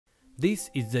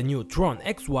This is the new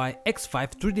TronXY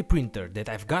X5 3D printer that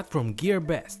I've got from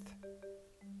GearBest.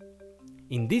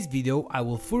 In this video I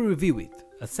will fully review it,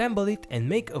 assemble it and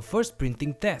make a first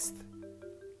printing test.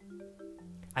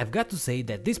 I've got to say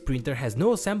that this printer has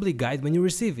no assembly guide when you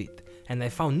receive it, and I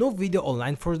found no video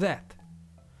online for that.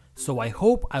 So I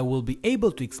hope I will be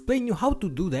able to explain you how to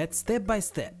do that step by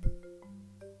step.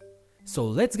 So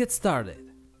let's get started.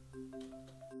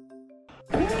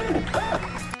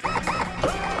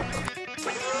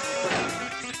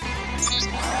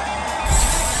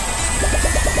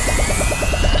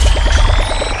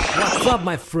 What's up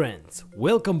my friends,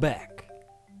 welcome back.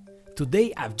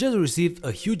 Today I've just received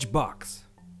a huge box.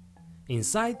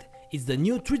 Inside is the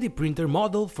new 3D printer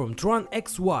model from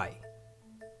TronXY.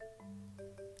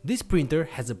 This printer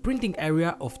has a printing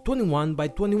area of 21 by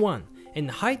 21 and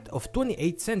a height of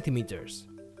 28 centimeters.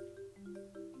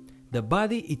 The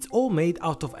body is all made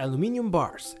out of aluminum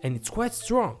bars and it's quite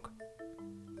strong.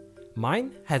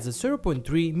 Mine has a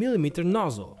 0.3mm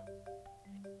nozzle.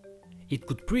 It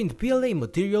could print PLA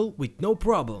material with no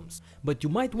problems, but you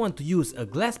might want to use a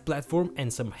glass platform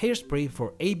and some hairspray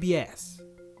for ABS.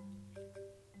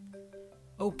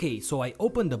 Okay, so I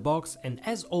opened the box and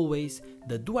as always,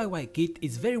 the DIY kit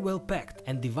is very well packed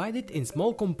and divided in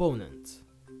small components.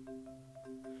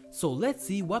 So let's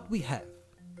see what we have.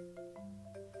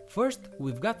 First,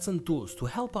 we've got some tools to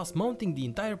help us mounting the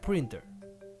entire printer.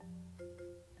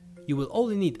 You will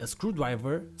only need a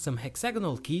screwdriver, some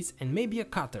hexagonal keys and maybe a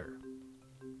cutter.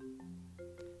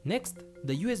 Next,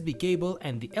 the USB cable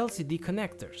and the LCD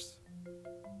connectors.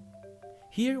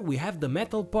 Here we have the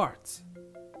metal parts,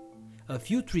 a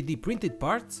few 3D printed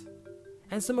parts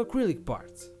and some acrylic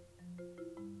parts.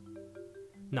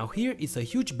 Now here is a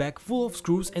huge bag full of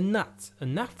screws and nuts,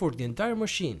 enough for the entire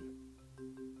machine.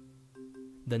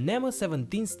 The NEMA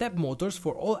 17 step motors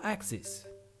for all axes.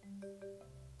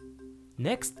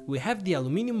 Next we have the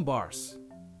aluminum bars.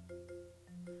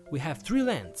 We have 3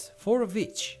 lengths, 4 of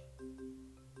each.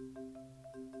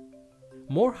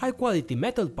 More high quality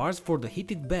metal parts for the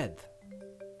heated bed.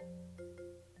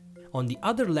 On the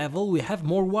other level we have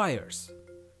more wires,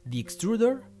 the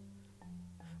extruder,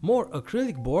 more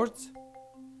acrylic boards,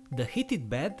 the heated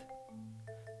bed,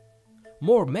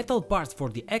 more metal parts for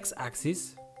the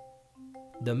X-axis,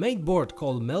 the main board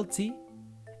called Melty,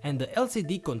 and the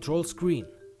LCD control screen.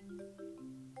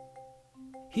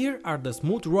 Here are the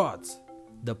smooth rods,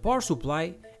 the power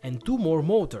supply and 2 more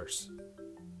motors.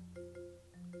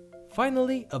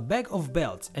 Finally, a bag of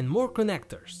belts and more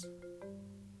connectors.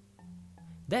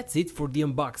 That's it for the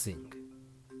unboxing.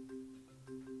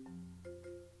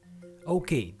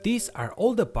 Okay, these are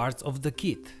all the parts of the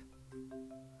kit.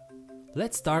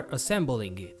 Let's start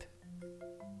assembling it.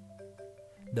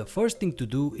 The first thing to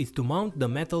do is to mount the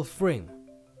metal frame.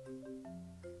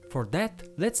 For that,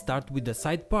 let's start with the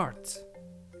side parts.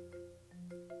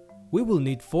 We will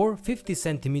need 4 50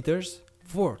 cm,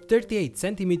 4 38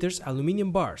 cm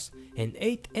aluminum bars and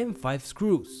 8 M5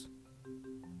 screws.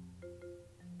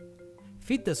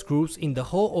 Fit the screws in the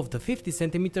hole of the 50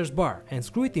 cm bar and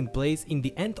screw it in place in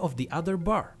the end of the other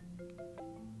bar.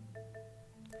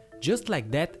 Just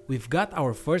like that, we've got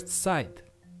our first side.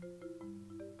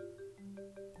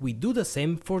 We do the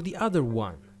same for the other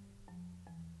one.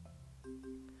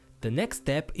 The next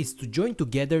step is to join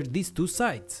together these 2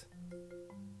 sides.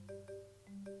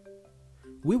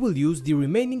 We will use the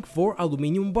remaining 4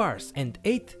 aluminum bars and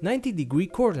 8 90-degree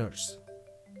corners.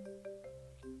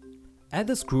 Add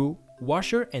a screw,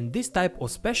 washer and this type of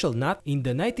special nut in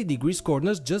the 90 degrees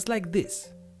corners just like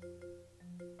this.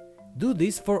 Do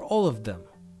this for all of them.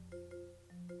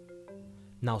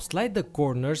 Now slide the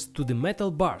corners to the metal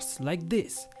bars like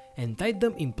this and tie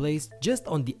them in place just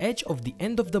on the edge of the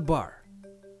end of the bar.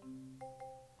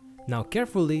 Now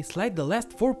carefully slide the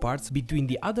last 4 parts between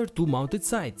the other 2 mounted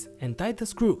sides and tie the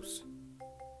screws.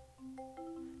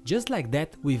 Just like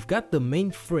that, we've got the main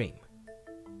frame.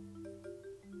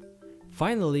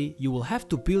 Finally, you will have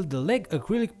to peel the leg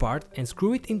acrylic part and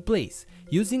screw it in place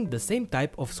using the same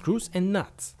type of screws and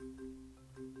nuts.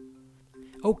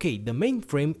 Okay, the main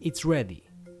frame is ready.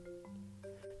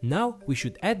 Now we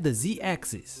should add the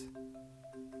Z-axis.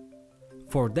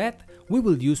 For that, we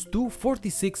will use 2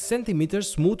 46 cm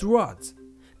smooth rods,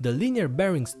 the linear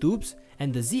bearings tubes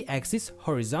and the Z-axis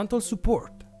horizontal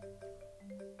support.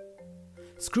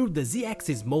 Screw the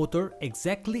Z-axis motor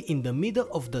exactly in the middle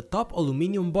of the top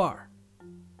aluminum bar.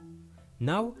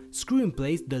 Now screw in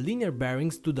place the linear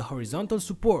bearings to the horizontal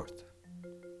support.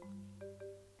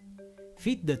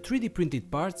 Fit the 3D printed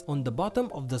parts on the bottom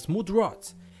of the smooth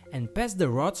rods and pass the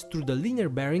rods through the linear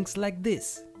bearings like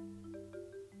this.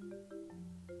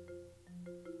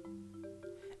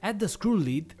 Add the screw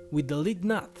lid with the lid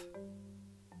nut.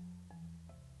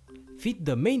 Fit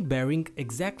the main bearing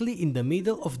exactly in the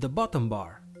middle of the bottom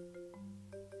bar.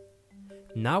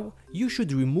 Now you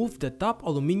should remove the top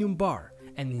aluminum bar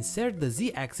and insert the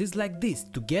Z-axis like this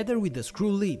together with the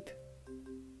screw lid.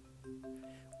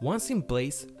 Once in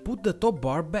place, put the top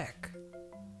bar back.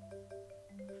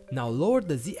 Now lower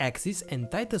the Z-axis and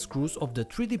tighten the screws of the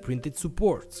 3D printed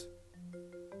supports.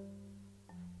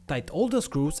 Tighten all the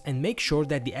screws and make sure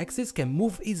that the axis can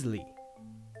move easily.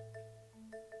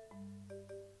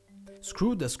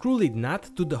 Screw the screw lid nut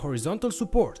to the horizontal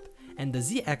support and the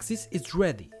Z-axis is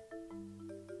ready.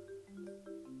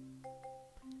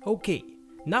 Okay,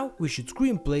 now we should screw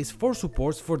in place 4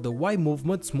 supports for the Y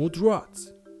movement smooth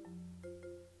rods.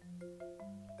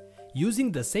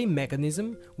 Using the same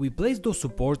mechanism, we place those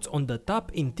supports on the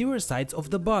top interior sides of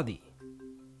the body.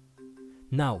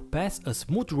 Now pass a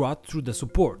smooth rod through the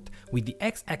support with the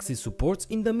X-axis supports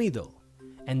in the middle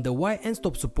and the Y end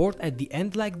stop support at the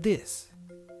end like this.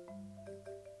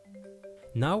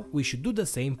 Now we should do the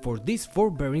same for these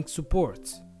 4 bearing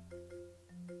supports.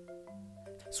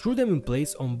 Screw them in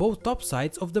place on both top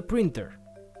sides of the printer.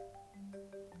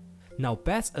 Now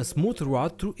pass a smooth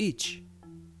rod through each.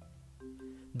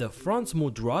 The front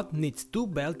smooth rod needs 2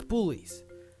 belt pulleys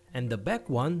and the back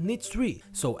one needs 3,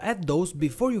 so add those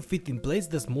before you fit in place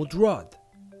the smooth rod.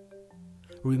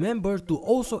 Remember to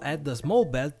also add the small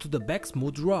belt to the back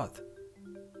smooth rod.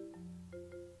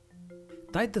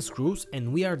 Tighten the screws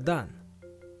and we are done.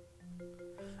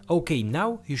 Okay,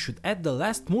 now you should add the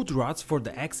last smooth rods for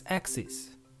the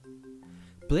X-axis.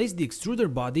 Place the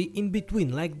extruder body in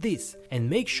between like this and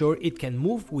make sure it can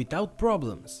move without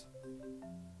problems.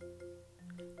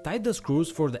 Tighten the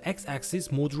screws for the X-axis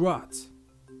smooth rods.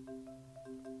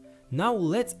 Now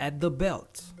let's add the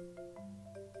belts.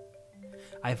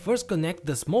 I first connect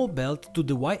the small belt to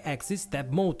the Y-axis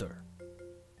step motor.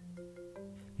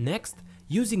 Next,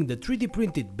 using the 3D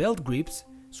printed belt grips,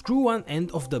 screw one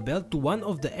end of the belt to one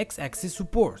of the X-axis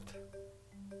support.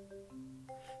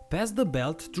 Pass the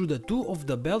belt through the 2 of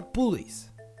the belt pulleys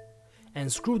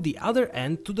and screw the other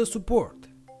end to the support.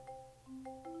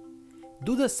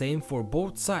 Do the same for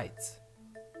both sides.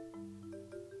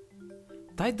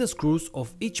 Tighten the screws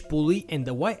of each pulley and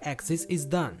the Y-axis is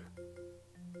done.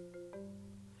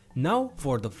 Now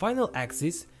for the final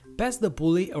axis, pass the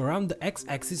pulley around the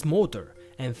X-axis motor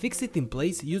and fix it in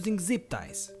place using zip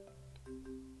ties.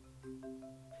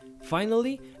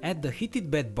 Finally, add the heated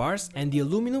bed bars and the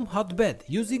aluminum hot bed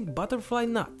using butterfly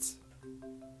nuts.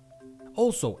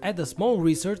 Also add a small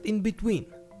resert in between.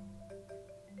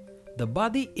 The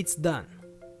body is done.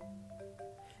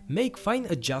 Make fine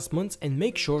adjustments and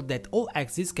make sure that all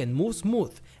axes can move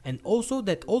smooth and also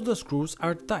that all the screws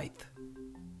are tight.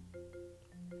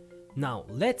 Now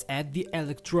let's add the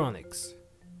electronics.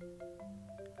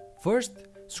 First,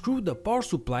 screw the power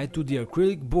supply to the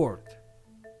acrylic board.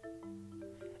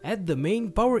 Add the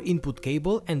main power input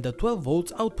cable and the 12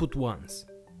 volts output ones.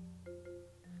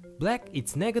 Black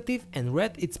it's negative and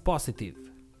red it's positive.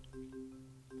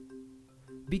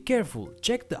 Be careful,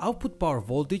 check the output power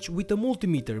voltage with a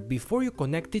multimeter before you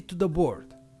connect it to the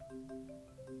board.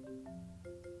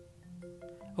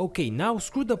 Okay, now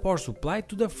screw the power supply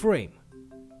to the frame.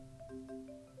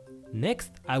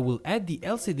 Next, I will add the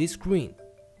LCD screen.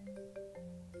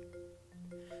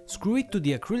 Screw it to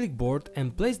the acrylic board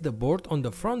and place the board on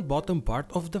the front bottom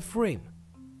part of the frame.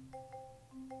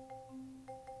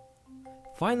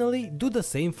 Finally, do the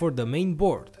same for the main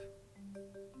board.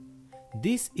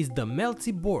 This is the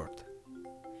Meltzy board.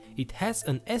 It has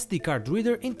an SD card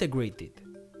reader integrated.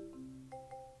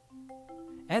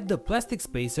 Add the plastic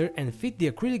spacer and fit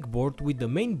the acrylic board with the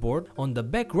main board on the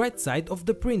back right side of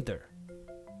the printer.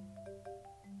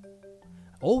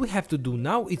 All we have to do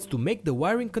now is to make the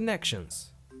wiring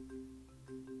connections.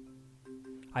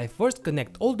 I first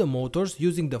connect all the motors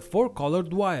using the 4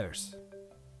 colored wires.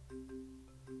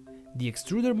 The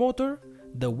extruder motor,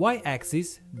 the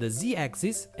Y-axis, the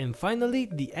Z-axis and finally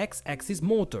the X-axis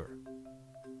motor.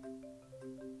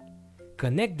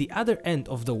 Connect the other end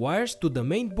of the wires to the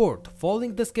main board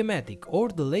following the schematic or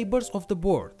the labels of the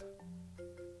board.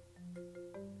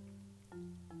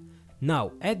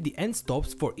 Now add the end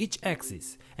stops for each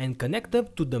axis and connect them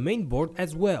to the main board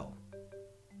as well.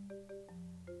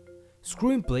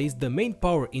 Screw in place the main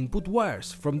power input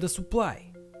wires from the supply.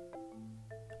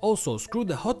 Also screw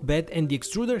the hotbed and the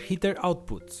extruder heater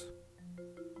outputs.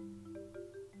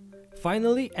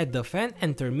 Finally add the fan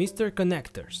and thermistor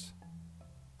connectors.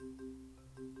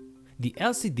 The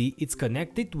LCD is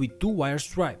connected with 2 wire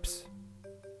stripes.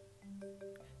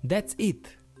 That's it.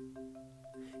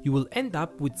 You will end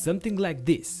up with something like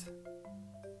this.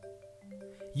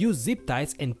 Use zip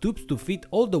ties and tubes to fit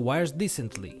all the wires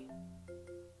decently.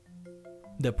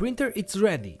 The printer is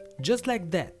ready, just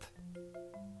like that.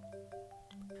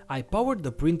 I powered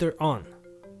the printer on.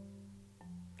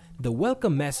 The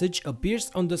welcome message appears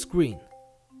on the screen.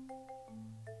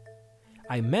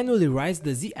 I manually rise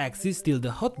the Z-axis till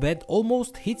the hotbed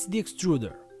almost hits the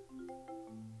extruder.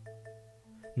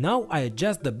 Now I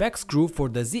adjust the back screw for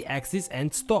the Z-axis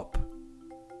and stop.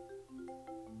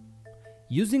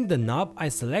 Using the knob, I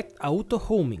select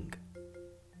Autohoming.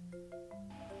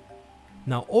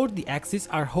 Now all the axes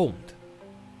are homed.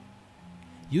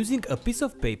 Using a piece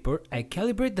of paper, I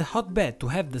calibrate the hotbed to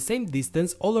have the same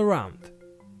distance all around.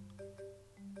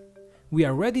 We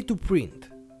are ready to print.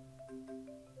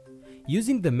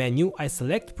 Using the menu, I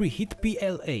select Preheat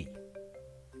PLA.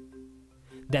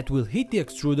 That will heat the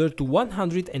extruder to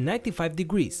 195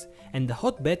 degrees and the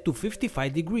hotbed to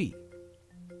 55 degrees.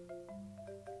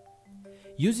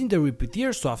 Using the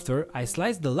Repeater software, I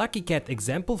slice the Lucky Cat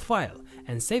example file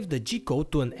and save the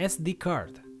G-code to an SD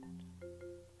card.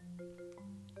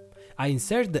 I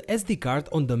insert the SD card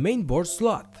on the main board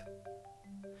slot.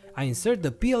 I insert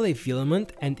the PLA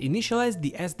filament and initialize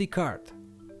the SD card.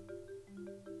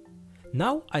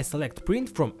 Now I select Print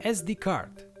from SD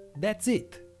card. That's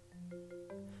it.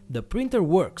 The printer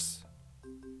works.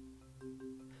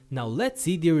 Now let's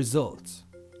see the results.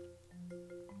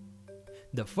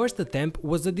 The first attempt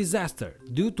was a disaster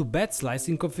due to bad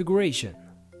slicing configuration.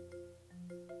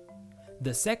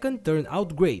 The second turned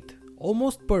out great,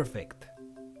 almost perfect.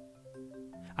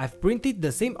 I've printed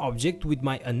the same object with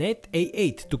my Anet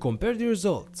A8 to compare the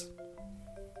results.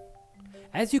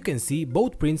 As you can see,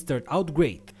 both prints turned out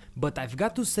great, but I've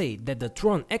got to say that the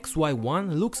TronXY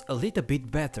one looks a little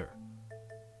bit better.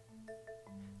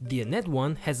 The Anet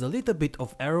one has a little bit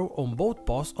of error on both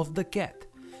paws of the cat,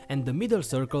 and the middle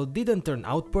circle didn't turn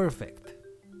out perfect.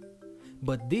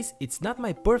 But this it's not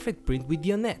my perfect print with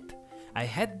the Anet. I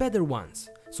had better ones,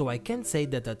 so I can't say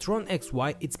that the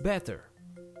TronXY it's better.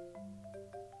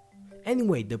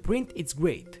 Anyway, the print is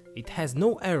great, it has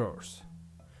no errors.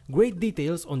 Great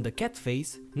details on the cat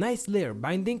face, nice layer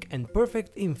binding and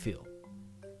perfect infill.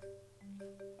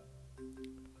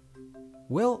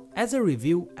 Well, as a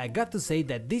review, I got to say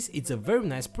that this is a very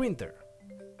nice printer.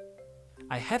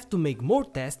 I have to make more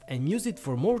tests and use it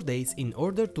for more days in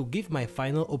order to give my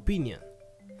final opinion.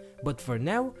 But for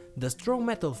now, the strong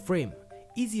metal frame,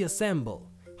 easy assemble,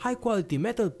 high quality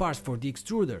metal parts for the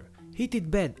extruder,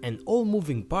 heated bed and all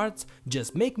moving parts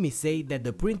just make me say that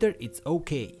the printer is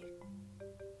okay.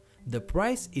 The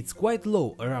price is quite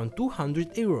low, around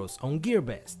 200 euros on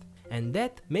GearBest, and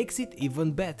that makes it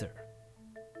even better.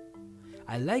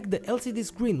 I like the LCD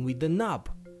screen with the knob.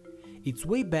 It's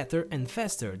way better and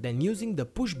faster than using the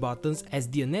push buttons as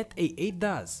the Anet A8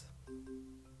 does.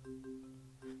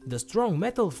 The strong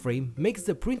metal frame makes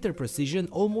the printer precision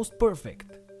almost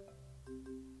perfect.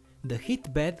 The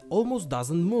heat bed almost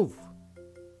doesn't move.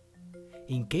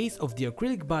 In case of the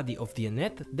acrylic body of the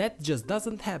Anet, that just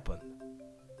doesn't happen.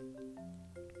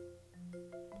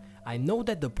 I know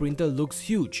that the printer looks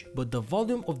huge, but the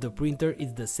volume of the printer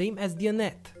is the same as the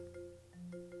Anet.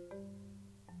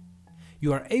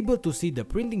 You are able to see the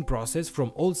printing process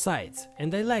from all sides,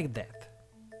 and I like that.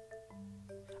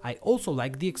 I also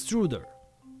like the extruder,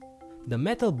 the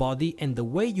metal body and the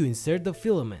way you insert the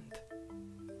filament.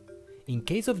 In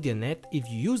case of the Anet, if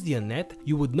you use the Anet,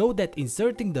 you would know that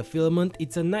inserting the filament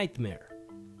is a nightmare.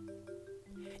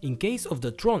 In case of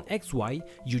the TronXY,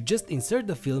 you just insert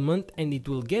the filament and it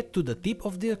will get to the tip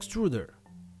of the extruder.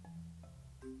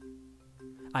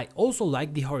 I also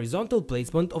like the horizontal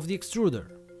placement of the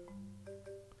extruder.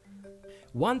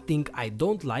 One thing I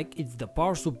don't like is the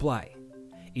power supply.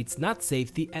 It's not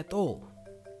safety at all.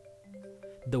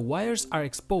 The wires are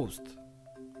exposed.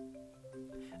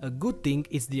 A good thing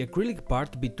is the acrylic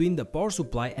part between the power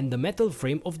supply and the metal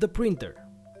frame of the printer.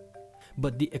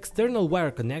 But the external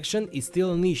wire connection is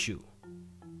still an issue.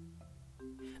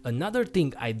 Another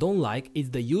thing I don't like is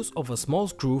the use of a small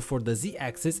screw for the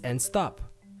Z-axis and stop.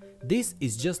 This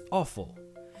is just awful.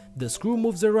 The screw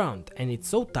moves around and it's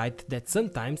so tight that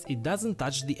sometimes it doesn't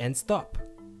touch the end stop.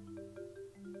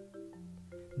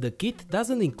 The kit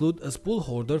doesn't include a spool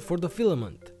holder for the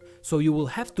filament, so you will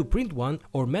have to print one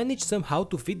or manage somehow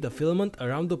to fit the filament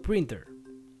around the printer.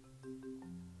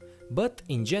 But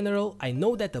in general, I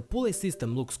know that the pulley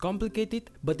system looks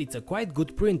complicated, but it's a quite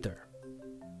good printer.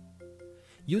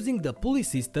 Using the pulley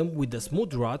system with the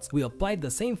smooth rods, we applied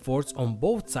the same force on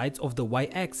both sides of the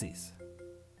Y-axis.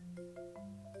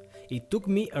 It took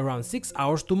me around 6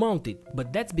 hours to mount it,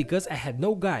 but that's because I had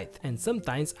no guide and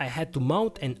sometimes I had to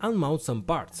mount and unmount some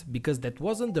parts because that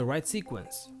wasn't the right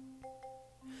sequence.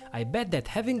 I bet that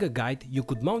having a guide you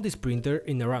could mount this printer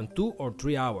in around 2 or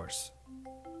 3 hours.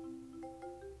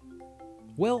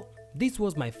 Well, this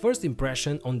was my first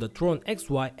impression on the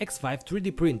TronXY X5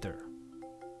 3D printer.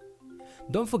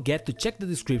 Don't forget to check the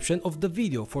description of the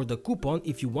video for the coupon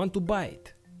if you want to buy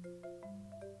it.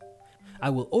 I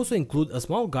will also include a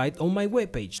small guide on my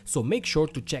webpage, so make sure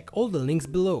to check all the links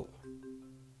below.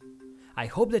 I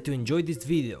hope that you enjoyed this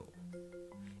video.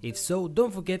 If so,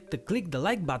 don't forget to click the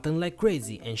like button like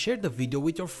crazy and share the video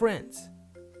with your friends.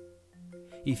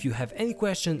 If you have any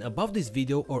question about this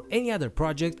video or any other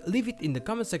project, leave it in the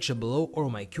comment section below or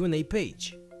on my Q&A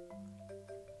page.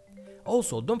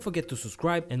 Also, don't forget to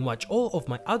subscribe and watch all of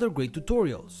my other great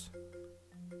tutorials.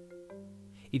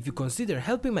 If you consider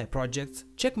helping my projects,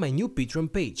 check my new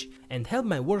Patreon page and help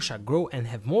my workshop grow and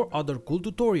have more other cool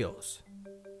tutorials.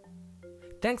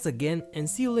 Thanks again and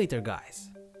see you later, guys.